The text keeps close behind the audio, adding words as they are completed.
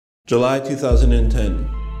July 2010.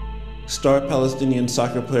 Star Palestinian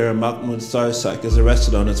soccer player Mahmoud Sarsak is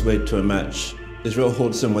arrested on his way to a match. Israel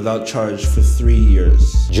holds him without charge for 3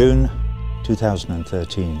 years. June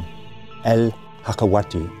 2013. El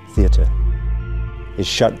Hakawati Theatre is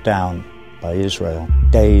shut down by Israel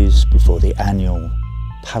days before the annual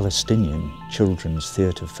Palestinian Children's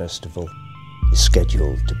Theatre Festival is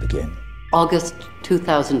scheduled to begin. August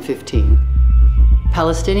 2015.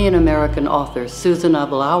 Palestinian-American author Susan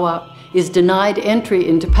Adalah-NY is denied entry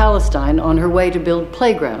into Palestine on her way to build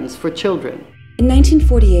playgrounds for children. In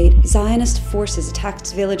 1948, Zionist forces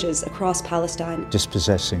attacked villages across Palestine,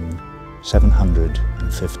 dispossessing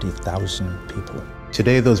 750,000 people.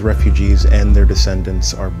 Today, those refugees and their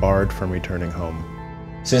descendants are barred from returning home.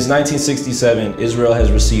 Since 1967, Israel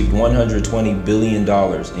has received $120 billion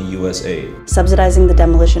in U.S. aid. Subsidizing the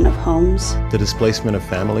demolition of homes, The displacement of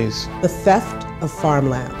families, the theft of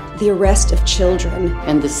farmland, the arrest of children,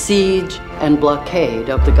 And the siege and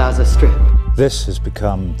blockade of the Gaza Strip. This has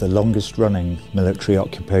become the longest-running military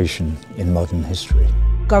occupation in modern history.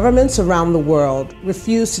 Governments around the world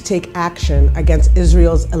refuse to take action against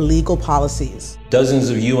Israel's illegal policies.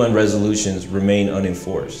 Dozens of UN resolutions remain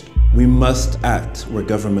unenforced. We must act where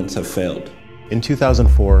governments have failed. In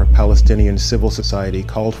 2004, Palestinian civil society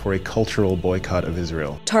called for a cultural boycott of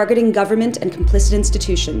Israel. targeting government and complicit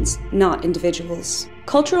institutions, not individuals.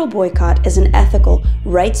 cultural boycott is an ethical,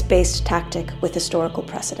 rights-based tactic with historical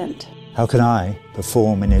precedent. How can I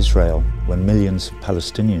perform in Israel when millions of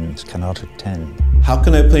Palestinians cannot attend? How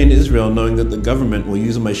can I play in Israel knowing that the government will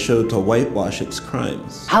use my show to whitewash its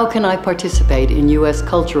crimes? How can I participate in U.S.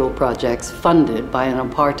 cultural projects funded by an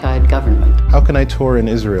apartheid government? How can I tour in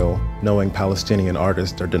Israel knowing Palestinian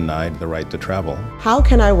artists are denied the right to travel? How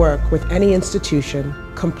can I work with any institution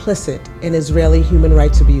complicit in Israeli human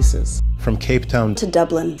rights abuses? From Cape Town To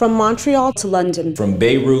Dublin, From Montreal To London, From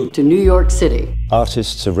Beirut To New York City.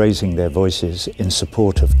 Artists are raising their voices in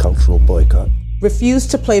support of cultural boycott. refuse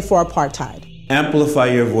to play for apartheid. Amplify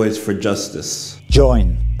your voice for justice. Join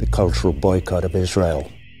the cultural boycott of Israel.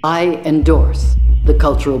 I endorse the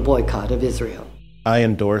cultural boycott of Israel. I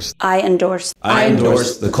endorse I endorse I endorse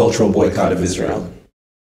the cultural boycott of Israel.